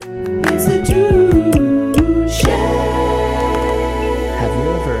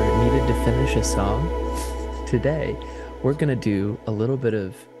finish a song. Today, we're gonna do a little bit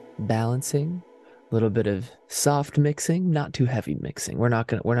of balancing, a little bit of soft mixing, not too heavy mixing. We're not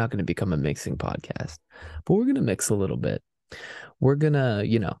gonna become a mixing podcast, but we're gonna mix a little bit. We're gonna,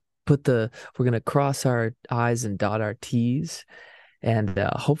 we're gonna cross our I's and dot our T's, and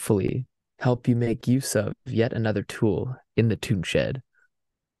hopefully help you make use of yet another tool in the tune shed.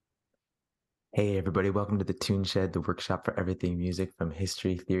 Hey everybody, welcome to the Tune Shed, the workshop for everything music from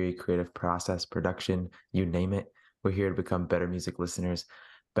history, theory, creative process, production, you name it. We're here to become better music listeners,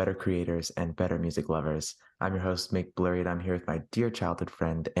 better creators, and better music lovers. I'm your host, Mick Blurry, and I'm here with my dear childhood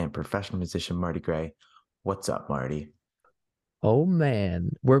friend and professional musician, Marty Gray. What's up, Marty? Oh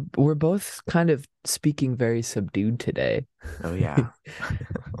man, we're both kind of speaking very subdued today. Oh yeah.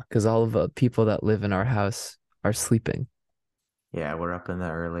 Because all of the people that live in our house are sleeping. Yeah, we're up in the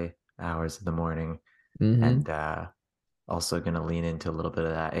early hours of the morning Hmm. and also going to lean into a little bit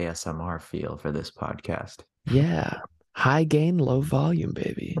of that ASMR feel for this podcast. Yeah. High gain, low volume,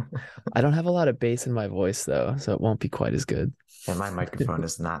 baby. I don't have a lot of bass in my voice though, so it won't be quite as good. And my microphone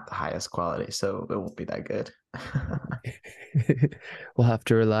is not the highest quality, so it won't be that good. We'll have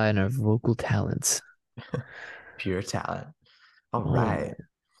to rely on our vocal talents. Pure talent. All Oh right. man.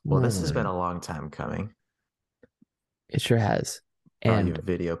 Well, Oh this has been man. a long time coming. It sure has. For all you And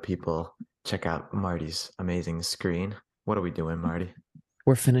video people, check out Marty's amazing screen. What are we doing, Marty?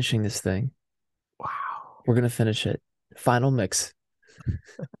 we're finishing this thing. Wow. We're gonna finish it. Final mix.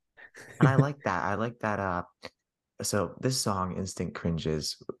 And I like that. I like that. So this song, Instant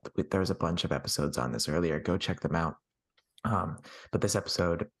Cringes, there was a bunch of episodes on this earlier. Go check them out. But this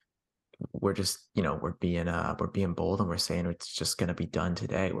episode, we're just, we're being bold and we're saying it's just gonna be done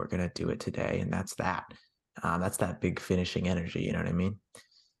today. We're gonna do it today, and that's that. That's that big finishing energy. You know what I mean?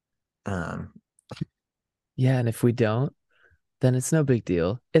 Um, Yeah, and if we don't, then it's no big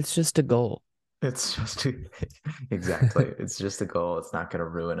deal. It's just a goal. it's just exactly. It's just a goal. It's not gonna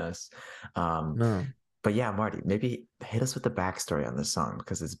ruin us. Um, No, but yeah, Marty, maybe hit us with the backstory on this song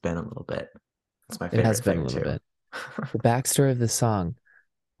because it's been a little bit. It's my it has favorite been a thing little too. bit. The backstory of this song.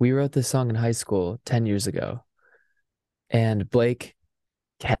 We wrote this song in high school 10 years ago, and Blake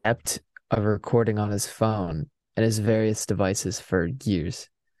kept a recording on his phone and his various devices for years.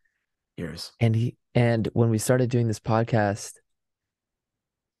 Years. And when we started doing this podcast,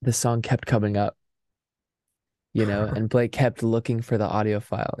 the song kept coming up, and Blake kept looking for the audio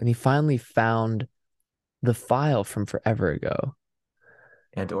file, and he finally found the file from forever ago.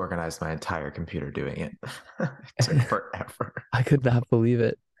 And organized my entire computer doing it. It took forever. I could not believe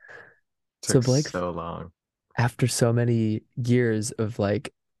it. So Took Blake, so long. after so many years of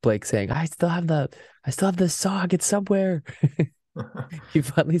like Blake saying, I still have the song, it's somewhere. He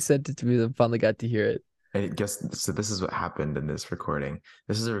finally sent it to me and finally got to hear it. I guess so. This is what happened in this recording.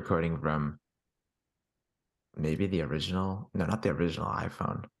 This is a recording from maybe the original, no, not the original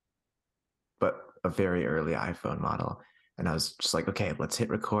iPhone, but a very early iPhone model. And I was just like, okay, let's hit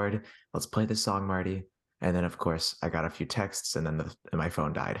record. Let's play this song, Marty. And then, of course, I got a few texts and then my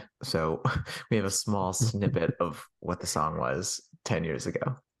phone died. So we have a small snippet of what the song was 10 years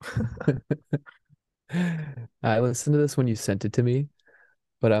ago. I listened to this when you sent it to me,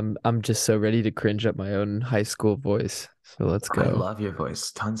 but I'm just so ready to cringe at my own high school voice. So let's I go. love your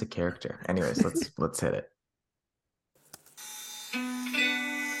voice. Tons of character. Anyways, let's hit it.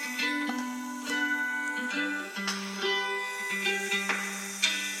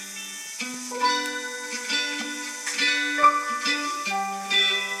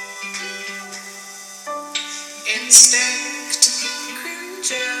 Instinct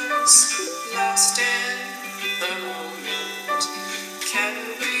cringes, lost in the moment. Can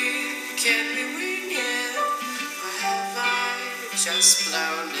we wing it? Or have I just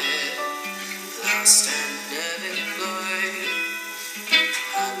blown it? Lost and unemployed,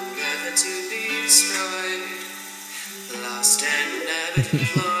 never to be destroyed. Lost and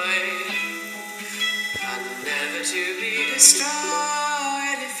unemployed, never to be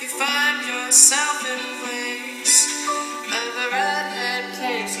destroyed. If you find yourself in a place of a redhead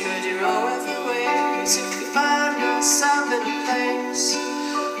cakes, could you roll with the waves? If you find yourself in a place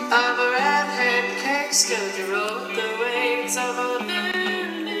of a redhead cakes, could you roll with the waves of a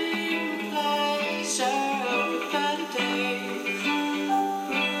learning pleasure of a better day?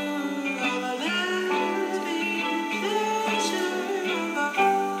 Of a learning pleasure of a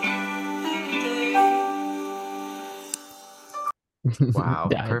better day. Wow,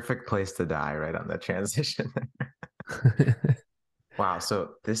 Yeah. perfect place to die right on the transition. Wow,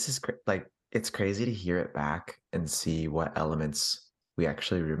 so this is like it's crazy to hear it back and see what elements we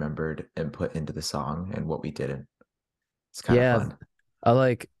actually remembered and put into the song and what we didn't. It's kind of Yeah, fun. I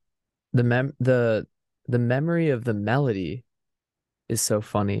like the memory of the melody is so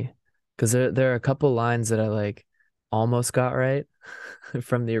funny because there are a couple lines that I like almost got right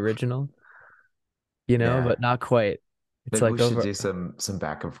from the original, Yeah. but not quite. It's Maybe we like should over do some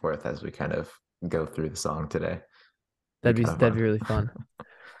back and forth as we kind of go through the song today. Be that'd be kind of that'd be fun. really fun.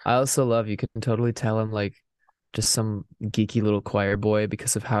 I also love you can totally tell I'm like just some geeky little choir boy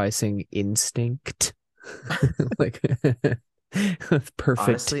because of how I sing instinct. Like with Honestly,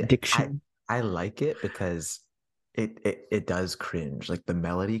 perfect I diction. I like it because it does cringe. Like the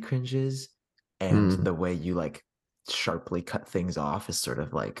melody cringes and Mm. the way you like sharply cut things off is sort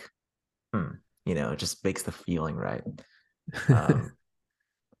of like, hmm, it just makes the feeling right. Um,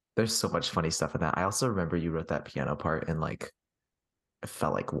 there's so much funny stuff in that. I also remember you wrote that piano part in like it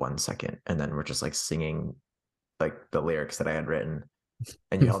felt like 1 second, and then we're just like singing like the lyrics that I had written,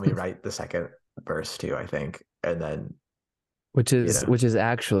 and you helped me write the second verse too, I think. And then, Which you is know, which is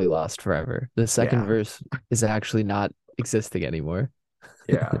actually lost forever. The second yeah, verse is actually not existing anymore.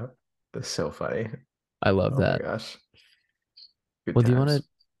 yeah. That's so funny. I love Oh my that. gosh. Good Well, do you want to times.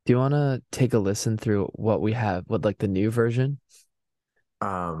 do you want to take a listen through what we have, what like the new version,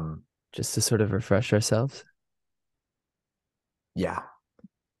 Um, just to sort of refresh ourselves? yeah,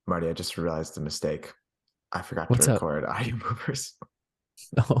 Marty, I just realized the mistake. I forgot to What's up? record audio movers.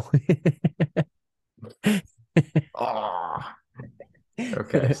 Oh. Oh,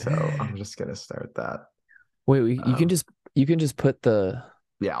 okay. So I'm just gonna start that. Wait, Um, you can just put yeah, the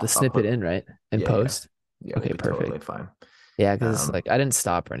I'll snippet put, in, right? And yeah, yeah, post. yeah, we'll Okay, be totally perfect. fine. Yeah, because it's Um, like I didn't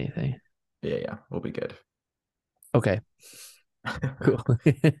stop or anything. yeah, yeah, we'll be good. Okay, cool.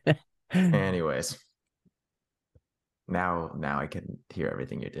 Anyways, now I can hear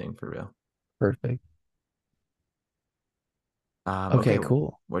everything you're doing for real. Perfect. Okay, Okay,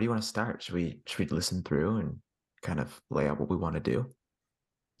 cool. where do you want to start? Should we listen through and kind of lay out what we want to do?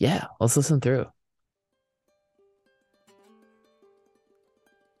 Yeah, let's listen through.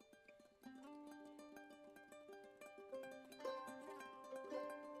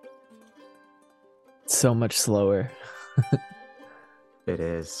 So much slower. It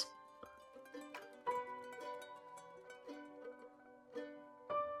is.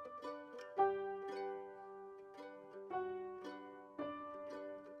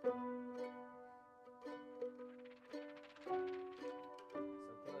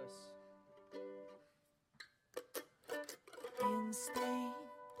 Instinct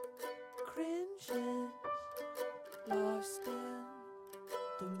cringes, lost in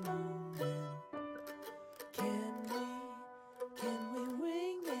the moment. Can we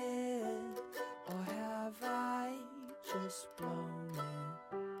wing it, or have I just blown it?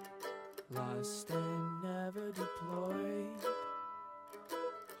 Lost and never deployed,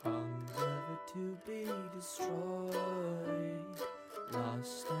 hung never to be destroyed.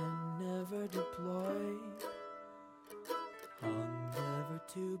 Lost and never deployed, hung never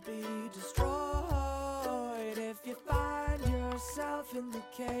to be destroyed. If you find yourself in the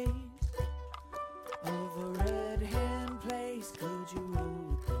cage of a red hand place, could you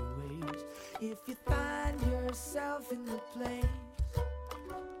roll with the waves? If you find yourself in the place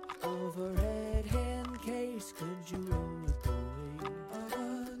of a red hand case, could you roll with the waves? Of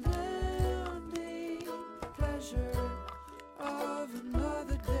unending pleasure of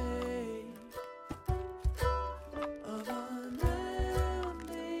another day, of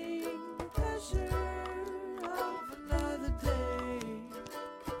unending pleasure of another day.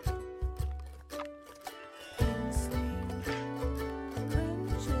 Instinct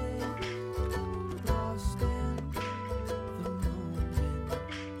cringes, lost in the moment.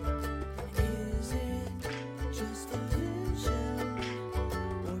 Is it just a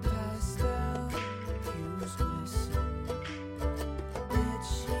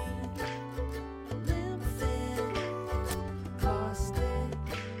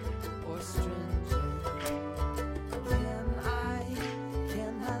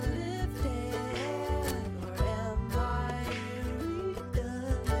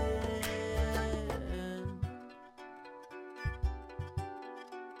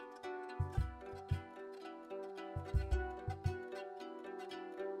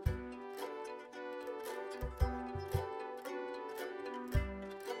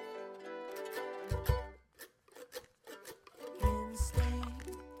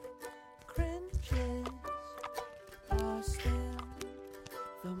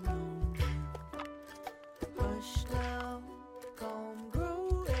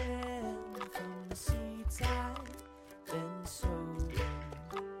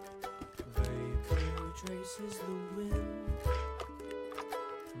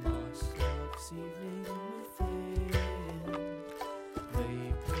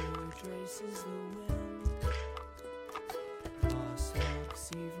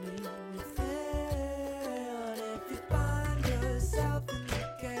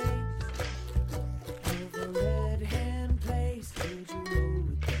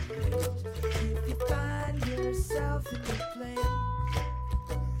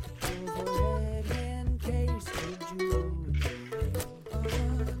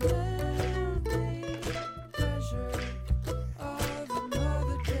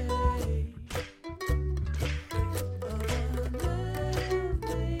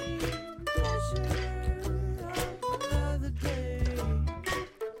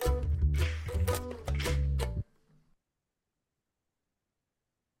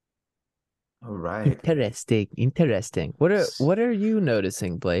Right. Interesting. Interesting. What are you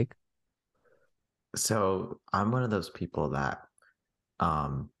noticing, Blake? So I'm one of those people that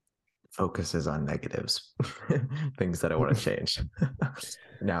um focuses on negatives, things that I want to change.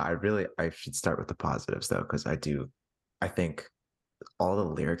 Now, I should start with the positives though, because I think all the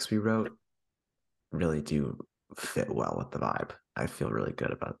lyrics we wrote really do fit well with the vibe. I feel really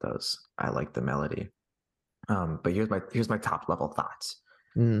good about those. I like the melody. But here's my top level thoughts.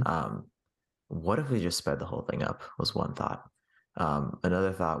 Mm, Um, what if we just sped the whole thing up? Was one thought.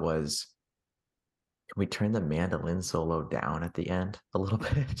 Another thought was, can we turn the mandolin solo down at the end a little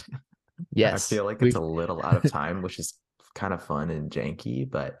bit? I yes. feel like it's We a little out of time, which is kind of fun and janky,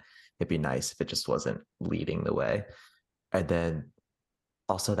 but it'd be nice if it just wasn't leading the way. And then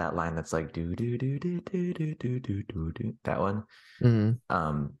also that line that's like do do do do do do do do do do, that one. mm,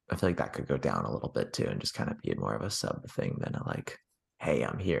 I feel like that could go down a little bit too and just kind of be more of a sub thing than a like, hey,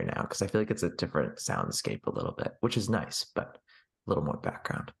 I'm here now. Because I feel like it's a different soundscape a little bit, which is nice, but a little more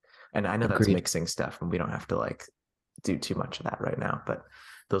background. And I know that's agreed. mixing stuff, and we don't have to like do too much of that right now. But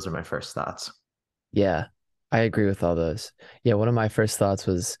those are my first thoughts. Yeah, I agree with all those. Yeah, one of my first thoughts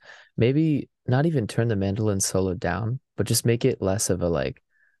was maybe not even turn the mandolin solo down, but just make it less of a like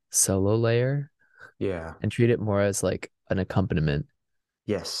solo layer Yeah. and treat it more as like an accompaniment,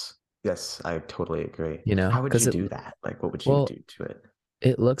 Yes. Yes, I totally agree. you know? How would Because you do that? Like, what would you well, do to it?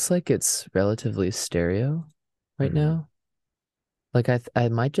 it looks like it's relatively stereo right Mm, now. Like I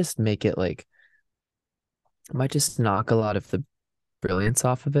might just make it like I might just knock a lot of the brilliance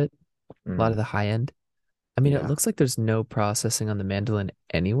off of it, a lot of mm, the high end. I mean, it yeah. looks like there's no processing on the mandolin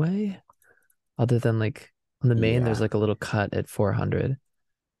anyway, other than like on the main, there's Yeah. like a little cut at 400.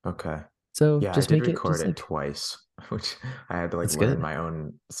 Okay. So Yeah, I just did make it record just it like twice, which I had to like that's learn good. my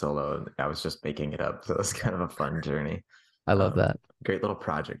own solo. And I was just making it up. So it was kind of a fun journey. I love Um, that. Great little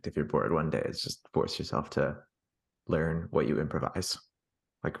project if you're bored one day, is just force yourself to learn what you improvise,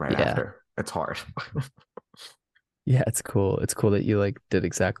 like right Yeah. after. It's hard. Yeah, it's cool. It's cool that you like did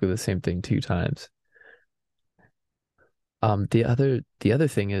exactly the same thing two times. The other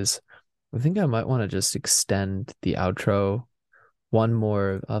thing is I think I might want to just extend the outro one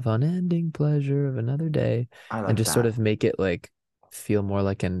more of unending pleasure of another day I and like just sort that. of make it like feel more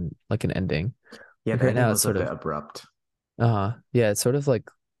like an ending. Yeah, Like the right ending now it's was a sort bit of abrupt. yeah, it's sort of like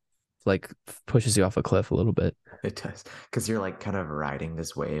pushes you off a cliff a little bit. It does. Because you're like kind of riding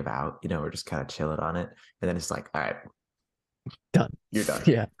this wave out, we're just kind of chilling on it. And then it's like, all right, Done. you're done.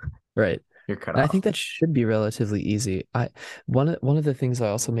 Yeah. Right. You're cut And I think off. that should be relatively easy. One of the things I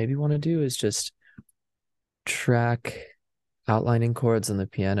also maybe want to do is just track outlining chords on the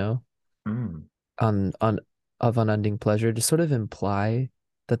piano Mm. on of unending pleasure to sort of imply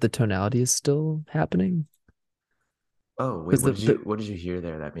that the tonality is still happening. Oh, wait, Because the what did you hear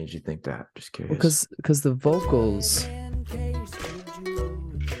there that made you think that? Just well, curious. because the vocals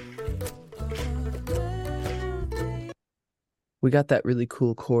we got that really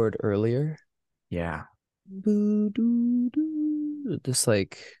cool chord earlier. Yeah. Boo, doo, doo. Just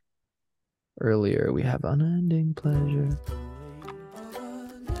like earlier, we have unending pleasure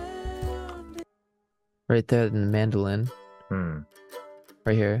right there in the mandolin, Hmm.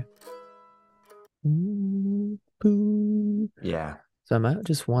 right here. Boo. Yeah. So I might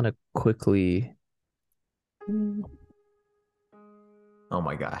just want to quickly. Oh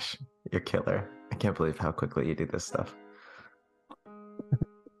my gosh. You're killer. I can't believe how quickly you do this stuff.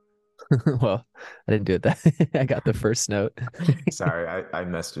 Well, I didn't do it that. I got the first note. Sorry, I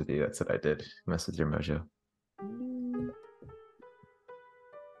messed with you. That's what I did. Messed with your mojo.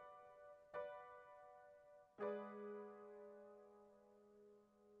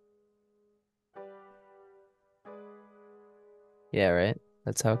 Yeah, right.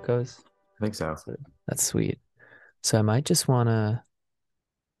 That's how it goes. I think so. So that's sweet. So I might just want to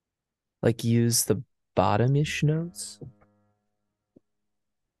like use the bottom-ish notes.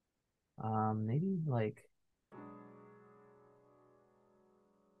 Maybe like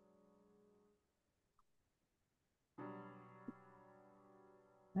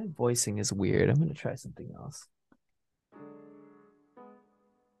my voicing is weird. I'm gonna try something else.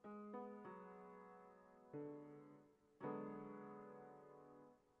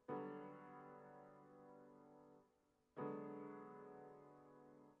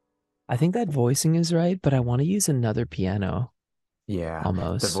 I think that voicing is right, but I want to use another piano Yeah. The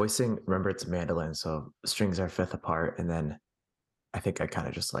almost. voicing, remember it's mandolin, so strings are fifth apart. And then I think I kind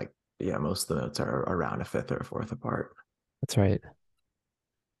of just like, yeah, most of the notes are around a fifth or a fourth apart. That's right.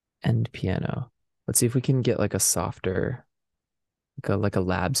 And piano. Let's see if we can get like a softer, like a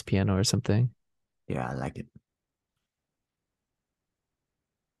Labs piano or something. Yeah, I like it.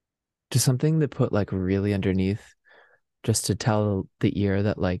 Just something to put like really underneath, just to tell the ear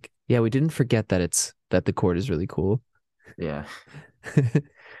that like, yeah, we didn't forget that that the chord is really cool. Yeah.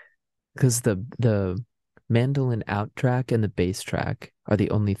 Because the mandolin out track and the bass track are the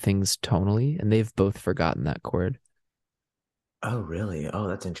only things tonally, and they've both forgotten that chord. Oh, really? Oh,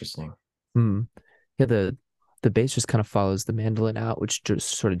 that's interesting. Hmm. Yeah, the bass just kind of follows the mandolin out, which just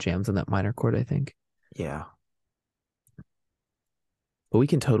sort of jams on that minor chord, I think. Yeah. But we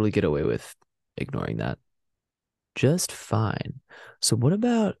can totally get away with ignoring that just fine. So what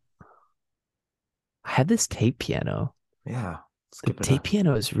about I have this tape piano. Yeah. Let's The give it tape a.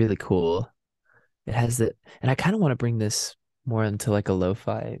 piano is really cool. It has the and I kind of want to bring this more into like a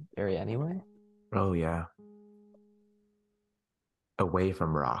lo-fi area anyway. Oh, yeah. Away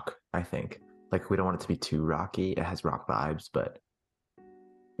from rock, I think. Like, we don't want it to be too rocky. It has rock vibes, but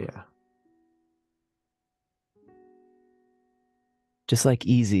yeah. Just like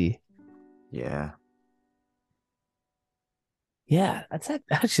easy. Yeah. Yeah, that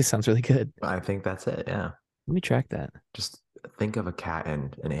actually sounds really good. I think that's it. Yeah. Let me track that. Just think of a cat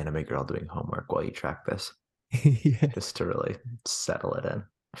and an anime girl doing homework while you track this, Yeah. just to really settle it in.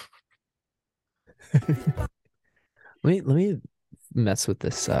 Let me mess with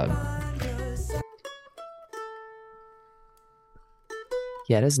this.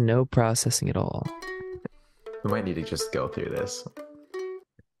 Yeah, it has no processing at all. We might need to just go through this.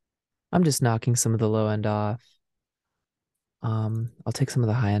 I'm just knocking some of the low end off. I'll take some of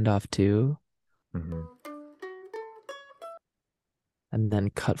the high end off too, Hmm. and then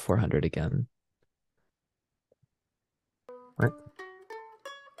cut 400 again. Right.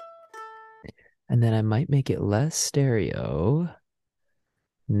 And then I might make it less stereo,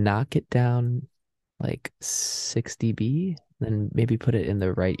 knock it down like 6 dB, then maybe put it in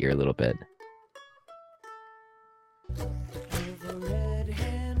the right ear a little bit.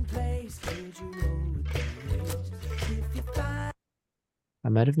 I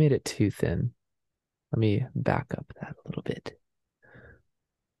might have made it too thin. Let me back up that a little bit.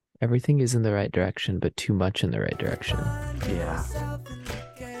 Everything is in the right direction, but too much in the right direction. Yeah.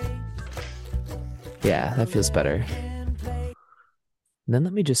 Yeah, that feels better. Then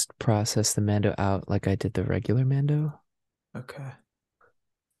let me just process the Mando out like I did the regular Mando. Okay.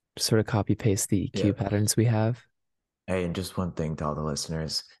 Sort of copy paste the EQ Yep. patterns we have. Hey, and just one thing to all the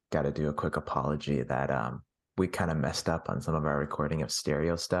listeners, got to do a quick apology that we kind of messed up on some of our recording of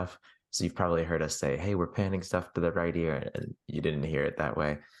stereo stuff. So you've probably heard us say, "Hey, we're panning stuff to the right ear," and you didn't hear it that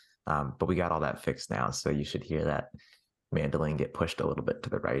way. But we got all that fixed now, so you should hear that mandolin get pushed a little bit to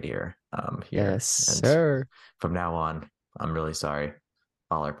the right ear Yes, here. And sir. from now on, I'm really sorry.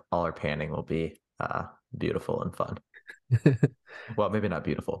 All our panning will be beautiful and fun. Well, maybe not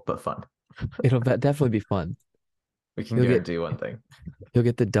beautiful, but fun. Definitely be fun. We can You'll get guarantee one thing. you'll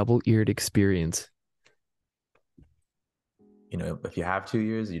get the double-eared experience. If you have 2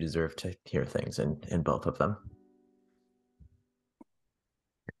 years, you deserve to hear things in both of them.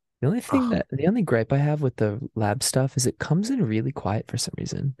 Oh, The only gripe I have with the lab stuff is it comes in really quiet for some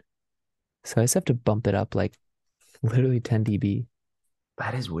reason. So I just have to bump it up like literally 10 dB.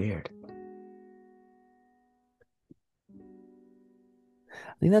 that is weird.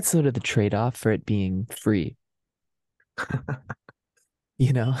 I think that's sort of the trade-off for it being free.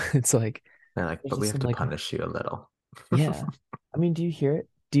 You know, it's like They're like, there's but we just have some to like punish you a little. yeah. I mean, do you hear it?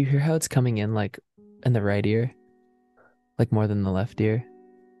 Do you hear how it's coming in like in the right ear, like more than the left ear?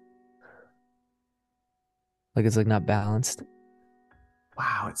 Like it's like not balanced.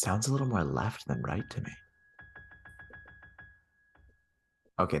 Wow, it sounds a little more left than right to me.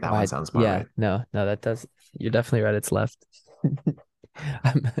 Okay, that one Why? sounds more Yeah, right. no, that does. You're definitely right. It's left.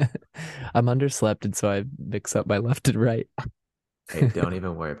 I'm I'm underslept, and so I mix up my left and right. Hey, don't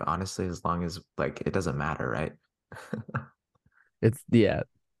even worry. But honestly, as long as like it doesn't matter, right? It's yeah,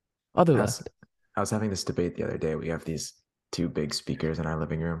 other I was left. I was having this debate the other day. We have these two big speakers in our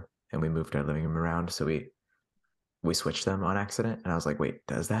living room, and we moved our living room around, so we switched them on accident. And I was like, wait,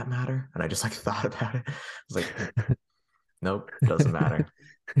 does that matter? And I just like thought about it. I was like, nope, doesn't matter.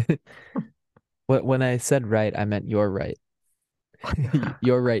 When I said right, I meant your right.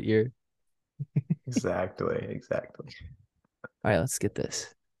 Your right ear. Exactly, exactly. All right, let's get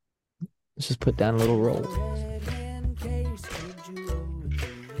this. Let's just put down a little roll.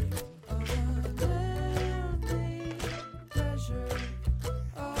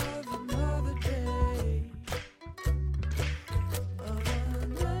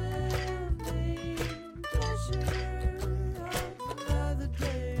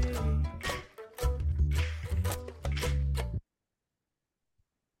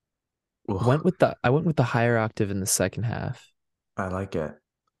 Ooh, I went with the higher octave in the second half. I like it.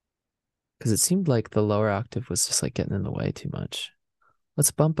 because it seemed like the lower octave was just like getting in the way too much.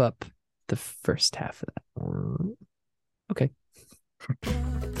 Let's bump up the first half of that. Okay.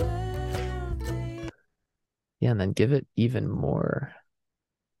 Yeah, and then give it even more.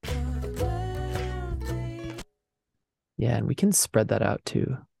 Yeah, and we can spread that out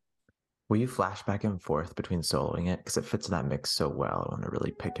too. Will you flash back and forth between soloing it? Because it fits in that mix so well. I want to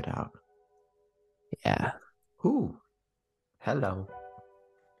really pick it out. Yeah, Ooh, hello.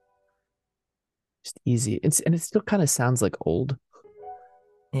 just easy. And it still kind of sounds like old.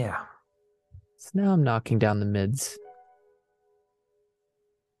 Yeah, So now I'm knocking down the mids.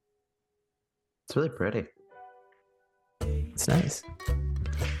 it's really pretty. It's nice.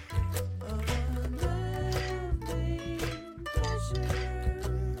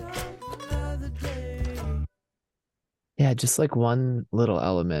 Yeah, just like one little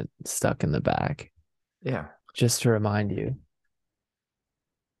element stuck in the back, Yeah. just to remind you.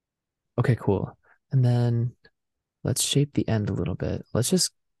 Okay, cool. And then let's shape the end a little bit. Let's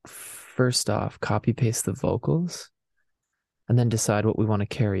just first off copy paste the vocals and then decide what we want to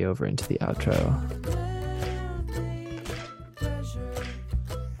carry over into the outro.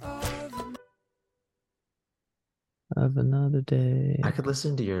 Of another day. I could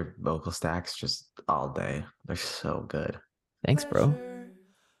listen to your vocal stacks just all day. They're so good. Thanks, bro.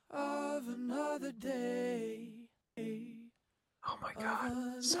 Of another day. Oh my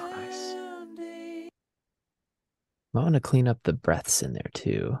God. So nice. I want to clean up the breaths in there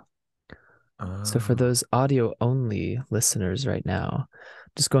too. So for Oh. those audio only listeners right now,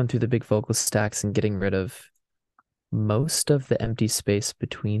 just going through the big vocal stacks and getting rid of most of the empty space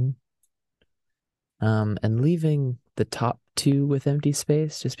between, and leaving the top two with empty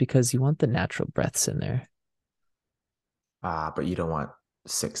space just because you want the natural breaths in there. But you don't want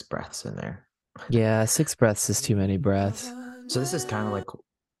 6 breaths in there. Yeah, 6 breaths is too many breaths. So this is kind of like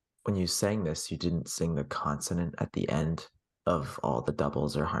when you sang this, you didn't sing the consonant at the end of all the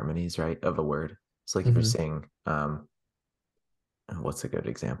doubles or harmonies, right? Of a word. So like if you're Mhm. saying, what's a good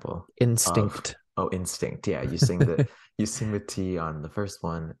example of, Instinct. oh, instinct. Yeah, you sing the T on the first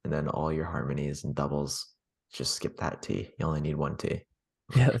one, and then all your harmonies and doubles just skip that T. You only need one T.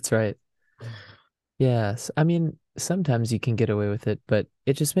 Yeah, that's right. Yes. I mean, sometimes you can get away with it, but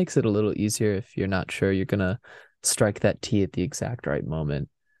it just makes it a little easier if you're not sure you're gonna strike that T at the exact right moment,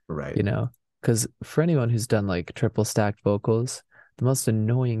 Right. you know? Because for anyone who's done like triple stacked vocals, the most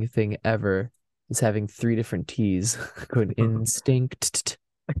annoying thing ever is having three different T's going instinct,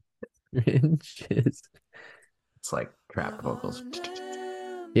 inches. It's like trap vocals.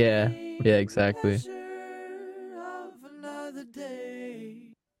 Yeah, yeah, exactly.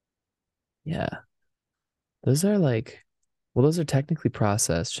 Yeah. Those are like, well, those are technically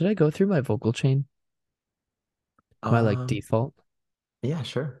processed. Should I go through my vocal chain? My like Um, default? yeah,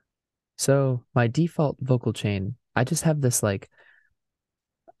 sure. So my default vocal chain, I just have this like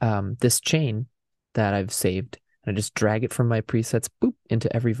this chain that I've saved and I just drag it from my presets boop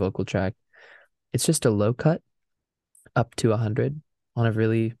into every vocal track. It's just a low cut up to 100 on a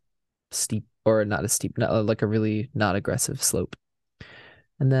really steep or not a steep, not, like a really not aggressive slope.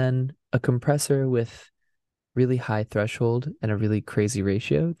 And then a compressor with really high threshold and a really crazy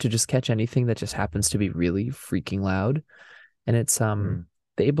ratio to just catch anything that just happens to be really freaking loud. And it's Mm,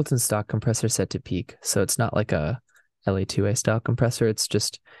 the Ableton stock compressor set to peak. So it's not like a LA2A style compressor. It's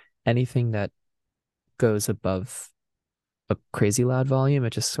just anything that goes above a crazy loud volume,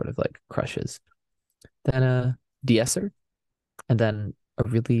 it just sort of like crushes. Then a de-esser, and then a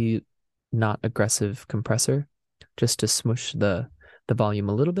really not aggressive compressor just to smush the volume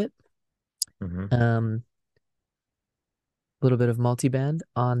a little bit. hmm A little bit of multiband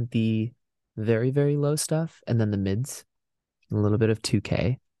on the very, very low stuff, and then the mids, a little bit of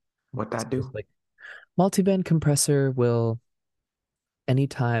 2K. What that Just do? like multiband compressor will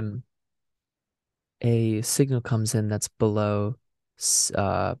anytime a signal comes in that's below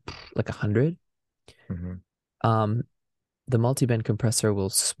uh like 100, Hmm um the multiband compressor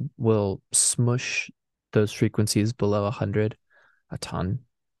will smush those frequencies below 100 a ton,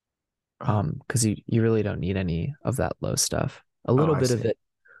 Oh, because you really don't need any of that low stuff. A oh, little I bit of see. it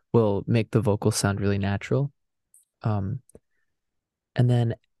will make the vocal sound really natural, um and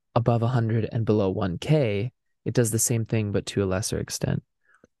then above 100 and below 1K it does the same thing but to a lesser extent.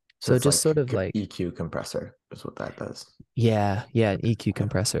 So So it's just sort like of like, EQ compressor is what that does. yeah, an EQ Yeah.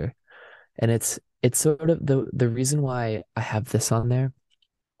 compressor. And it's sort of the reason why I have this on there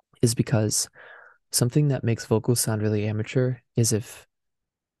is because something that makes vocals sound really amateur is if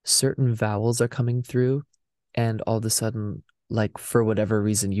certain vowels are coming through and all of a sudden, like for whatever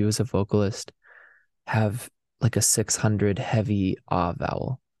reason, you as a vocalist have like a 600 heavy ah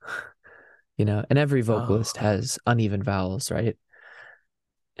vowel. And every vocalist Oh, has uneven vowels, right?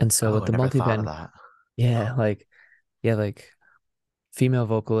 And so oh, with I the never thought of multiband, that. yeah, like female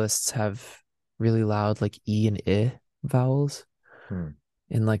vocalists have really loud like E and I vowels Hmm.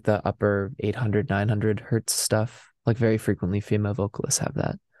 in like the upper 800, 900 hertz stuff. Like very frequently female vocalists have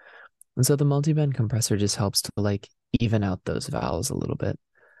that. And so the multiband compressor just helps to like even out those vowels a little bit,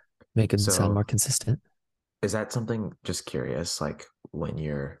 make it sound more So consistent. is that something, just curious, like when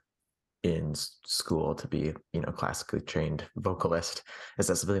you're in school to be, classically trained vocalist, is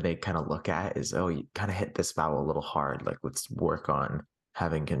that something they kind of look at is, oh, you kind of hit this vowel a little hard, like let's work on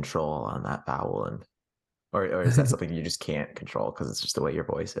having control on that vowel, and or is that something you just can't control because it's just the way your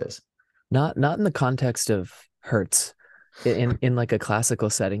voice is? Not in the context of hertz. In like a classical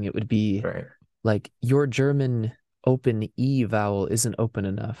setting, it would be Right. like your German open E vowel isn't open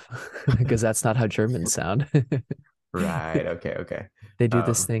enough because that's not how Germans sound. Right. Okay. Okay. They do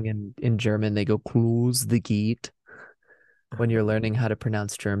this Um, thing in German, they go close the gate when you're learning how to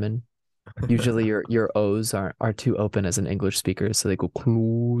pronounce German. Usually your O's are too open as an English speaker, so they go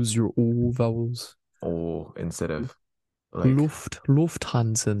close your O vowels. oh, instead of like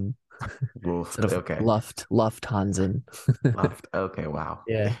Lufthansen instead wolf. of Okay. Lufthansen. Left. Okay. Wow.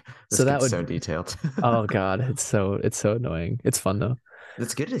 Yeah. This So that gets so would, detailed. oh God, it's so annoying. It's fun though.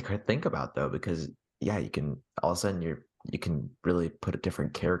 It's good to think about though, because yeah, you can all of a sudden you can really put a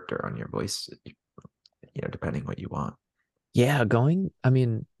different character on your voice, depending what you want. Yeah, I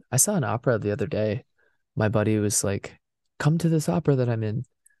mean, I saw an opera the other day. My buddy was like, come to this opera that I'm in.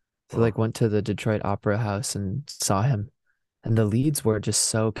 So like Well, went to the Detroit Opera House and saw him. And the leads were just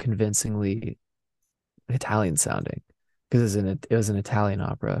so convincingly Italian sounding because it was an Italian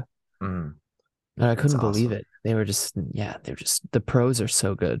opera. mm, And I that's couldn't believe awesome. it. They were just the pros are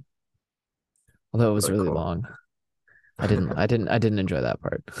so good. Although it was Really really cool. long. I didn't enjoy that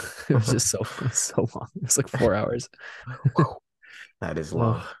part. It was just so long. It was like 4 hours. That is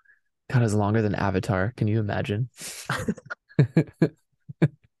long. Oh, God, it was longer than Avatar. Can you imagine?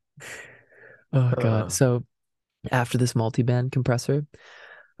 Oh God. Uh, So after this multi-band compressor,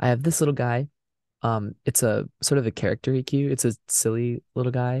 I have this little guy. It's a sort of a character EQ. It's a silly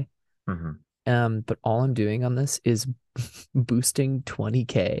little guy. mhm. But all I'm doing on this is boosting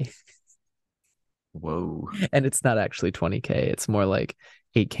 20K. Whoa, And it's not actually 20K. It's more like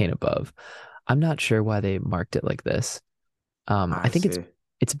 8K and above. I'm not sure why they marked it like this. I I think it's see.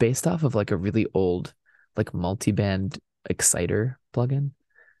 it's based off of like a really old like multi-band exciter plugin,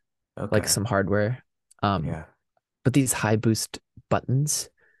 like Okay. some hardware. Um, Yeah. but these high boost buttons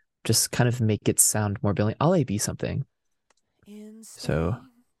just kind of make it sound more brilliant. I'll A/B something. So Instinct,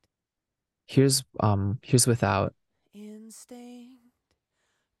 here's without, instinct,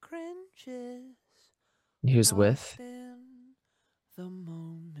 cringes, here's lost with. in the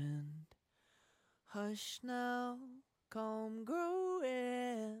moment. Hush now, calm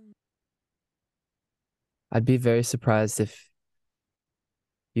growing. I'd be very surprised if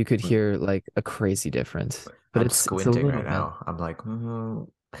you could Mm, hear like a crazy difference, but I'm it's a squinting little right bit. now. I'm like,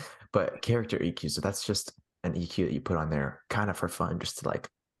 but character EQ. So that's just an EQ that you put on there, kind of for fun, just to like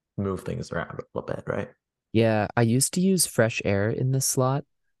move things around a little bit, right? Yeah, I used to use fresh air in this slot,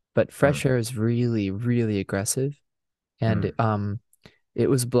 but fresh Mm, air is really, really aggressive. And mm, it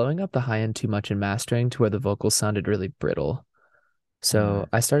was blowing up the high end too much in mastering to where the vocals sounded really brittle. So mm.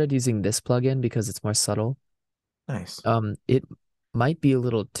 I started using this plugin because it's more subtle. Nice. It might be a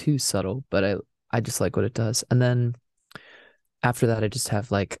little too subtle, but I just like what it does. And then after that, I just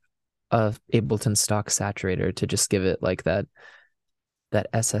have like a Ableton stock saturator to just give it like that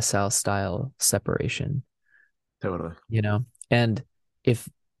SSL style separation, Totally. you know? And if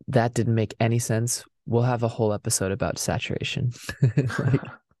that didn't make any sense, we'll have a whole episode about saturation, like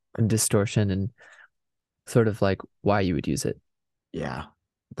and distortion and sort of like why you would use it Yeah.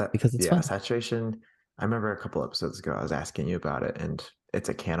 because it's Yeah, fun. saturation. I remember a couple episodes ago I was asking you about it, and it's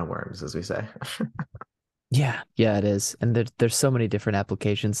a can of worms, as we say. Yeah, yeah, it is. And there's so many different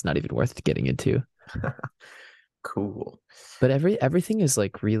applications, not even worth getting into. Cool. But everything is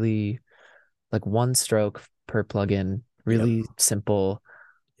like really like one stroke per plugin, Yep. really simple,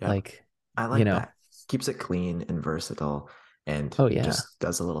 Yep. like, I you like know, that. Keeps it clean and versatile and oh yeah. just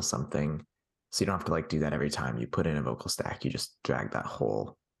does a little something. So you don't have to like do that every time you put in a vocal stack. You just drag that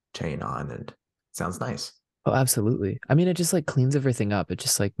whole chain on and it sounds nice. Oh, absolutely. I mean, it just like cleans everything up. It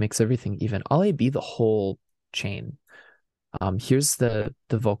just like makes everything even. I'll A B the whole chain. Here's the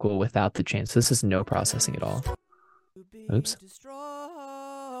vocal without the chain. So this is no processing at all. To be Oops.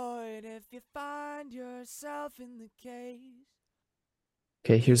 destroyed if you find yourself in the case.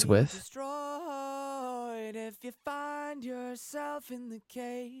 Okay, here's Be with. destroyed if you find yourself in the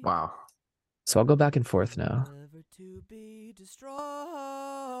case. Wow. So I'll go back and forth now. Never to be destroyed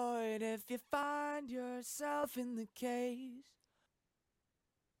if you find yourself in the cage.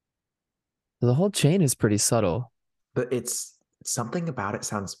 The whole chain is pretty subtle. But it's something about it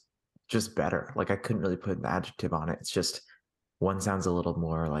sounds just better. Like I couldn't really put an adjective on it. It's just one sounds a little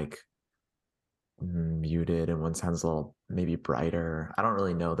more like muted and one sounds a little maybe brighter. I don't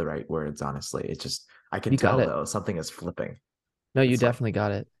really know the right words, honestly. It's just I can You got tell it. though something is flipping. No, you It's like, definitely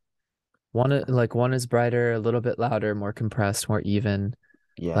got it. One is brighter, a little bit louder, more compressed, more even.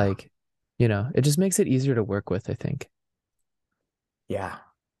 yeah, Like, it just makes it easier to work with, I think. yeah,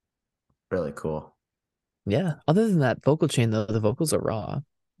 really cool. Yeah. Other than that, vocal chain though, the vocals are raw.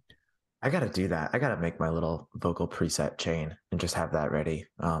 I gotta do that. I gotta make my little vocal preset chain and just have that ready.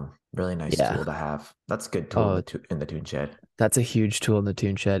 Really nice Yeah. tool to have. That's a good tool in Oh, the tune shed. that's a huge tool in the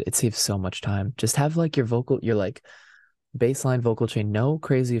tune shed. It saves so much time. Just have like your like baseline vocal chain, no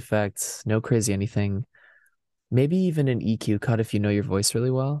crazy effects, no crazy anything. Maybe even an EQ cut if you know your voice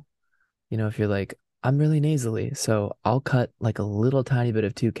really well. If you're like, I'm really nasally, so I'll cut like a little tiny bit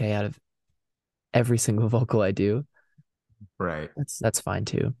of 2K out of every single vocal I do. Right. That's fine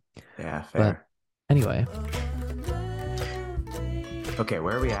too. Yeah, But fair. anyway, Okay,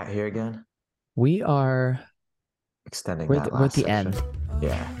 where are we at here again? we are Extending we're at that we're at last the section. end.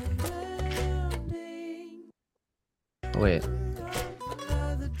 Yeah. Oh, wait.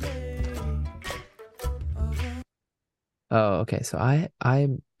 Oh, okay. So I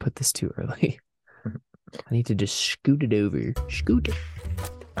put this too early. I need to just scoot it over. Scoot it.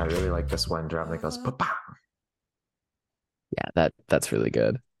 I really like this one drum that goes pa pa. Yeah, that's really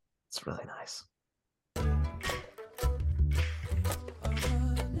good. It's really nice.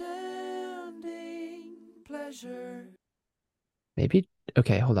 Maybe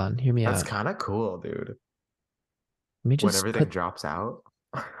okay, hold on. Hear me That's out. kind of cool, dude. Let me When just everything put drops out.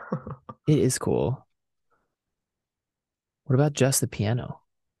 it is cool. What about just the piano?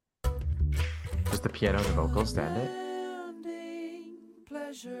 Just the piano and the vocals, stand it.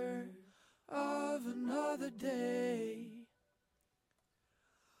 Pleasure of another day,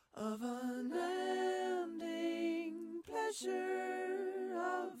 of unending pleasure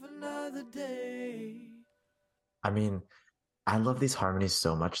of another day. I mean, I love these harmonies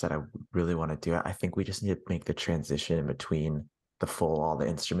so much that I really want to do it. I think we just need to make the transition in between all the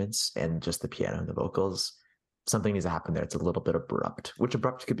instruments and just the piano and the vocals. Something needs to happen there. It's a little bit abrupt, which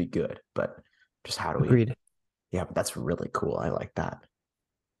abrupt could be good, but just how do we? Agreed. Yeah, but that's really cool. I like that.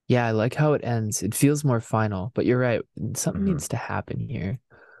 Yeah, I like how it ends. It feels more final, but you're right. Something Mhm. needs to happen here.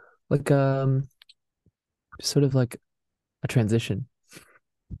 Like sort of like a transition.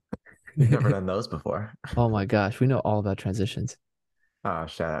 We've never done those before. Oh my gosh, we know all about transitions.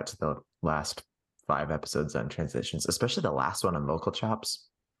 Shout out to the last 5 episodes on transitions, especially the last one on vocal chops.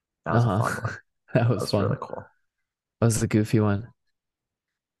 That was a fun Uh-huh. one. That That was was really fun. cool. That was the goofy one.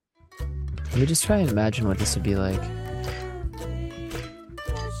 Let me just try and imagine what this would be like.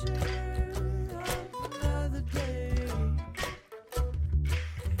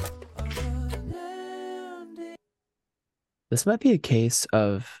 This might be a case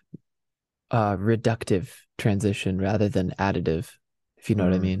of reductive transition rather than additive, if you know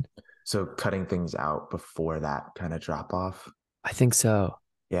what I Mm. mean. So cutting things out before that kind of drop off. I think so.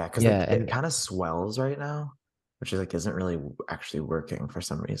 Yeah, because Yeah, like it and kind of swells right now, which is like isn't really actually working for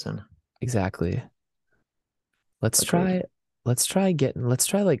some reason. exactly. Let's Agreed. try let's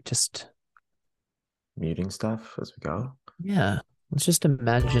try like just Muting stuff as we go. yeah. Let's just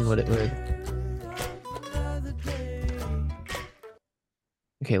imagine what it would.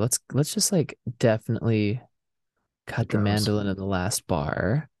 Okay, let's just like definitely cut the Drums. mandolin in the last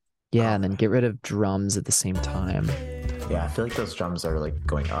bar. Yeah, and then Okay. get rid of drums at the same time. Yeah, I feel like those drums are like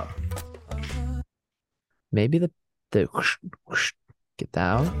going up. Maybe the whoosh, whoosh, get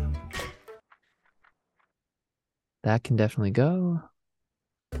that out. That can definitely go.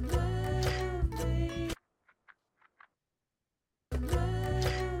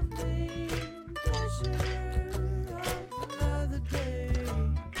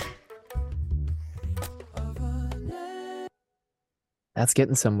 That's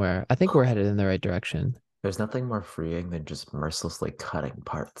getting somewhere. I think we're headed in the right direction. There's nothing more freeing than just mercilessly cutting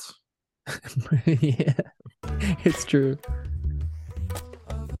parts. Yeah, it's true.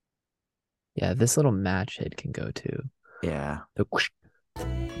 Yeah, this little match hit can go too. Yeah. The whoosh. Oh,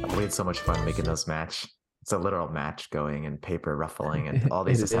 we had so much fun making those match. It's a literal match going and paper ruffling and all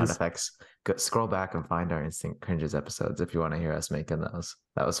these It sound is. effects. Go, scroll back and find our Instant Cringes episodes if you want to hear us making those.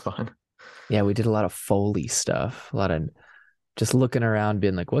 That was fun. Yeah, we did a lot of Foley stuff, a lot of just looking around,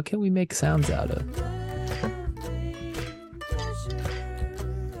 being like, what can we make sounds out of?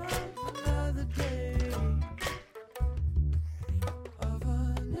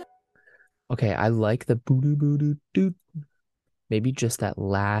 Okay, I like the boo doo boo doo doo. Maybe just that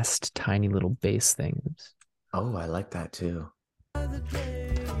last tiny little bass thing. Oh, I like that too.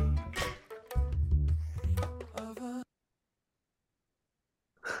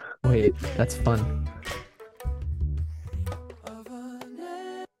 Wait, that's fun.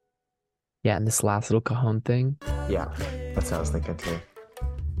 Yeah, and this last little cajon thing. Yeah, that's what I was thinking too.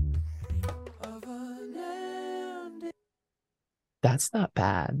 That's not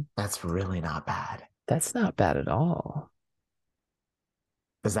bad. That's really not bad. That's not bad at all.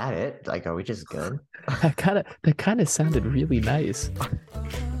 Is that it? Like, are we just good? That kind of sounded really nice. All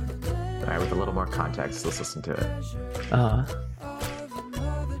right, with a little more context, let's listen to it. Uh,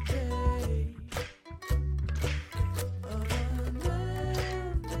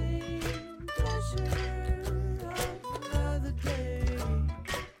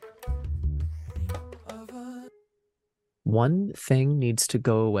 one thing needs to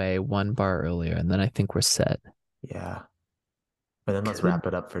go away one bar earlier, and then I think we're set. Yeah. And then let's Could wrap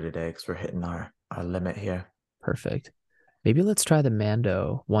it up for today because we're hitting our limit here. perfect. Maybe let's try the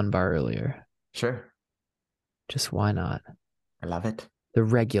Mando one bar earlier. Sure. Just why not? I love it. The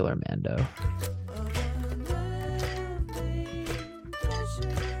regular Mando.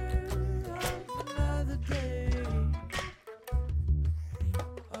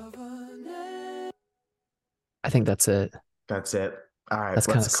 I think that's it. That's it. All right, That's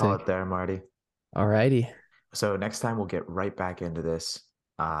let's kinda call sick. it there, Marty. Alrighty. So next time we'll get right back into this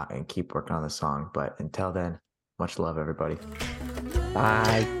and keep working on the song. But until then, much love, everybody.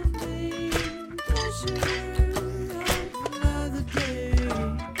 Bye.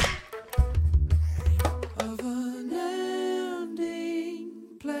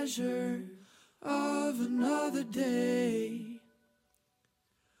 Pleasure of another day,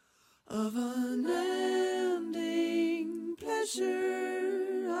 of unending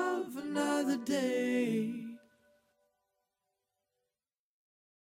pleasure of another day.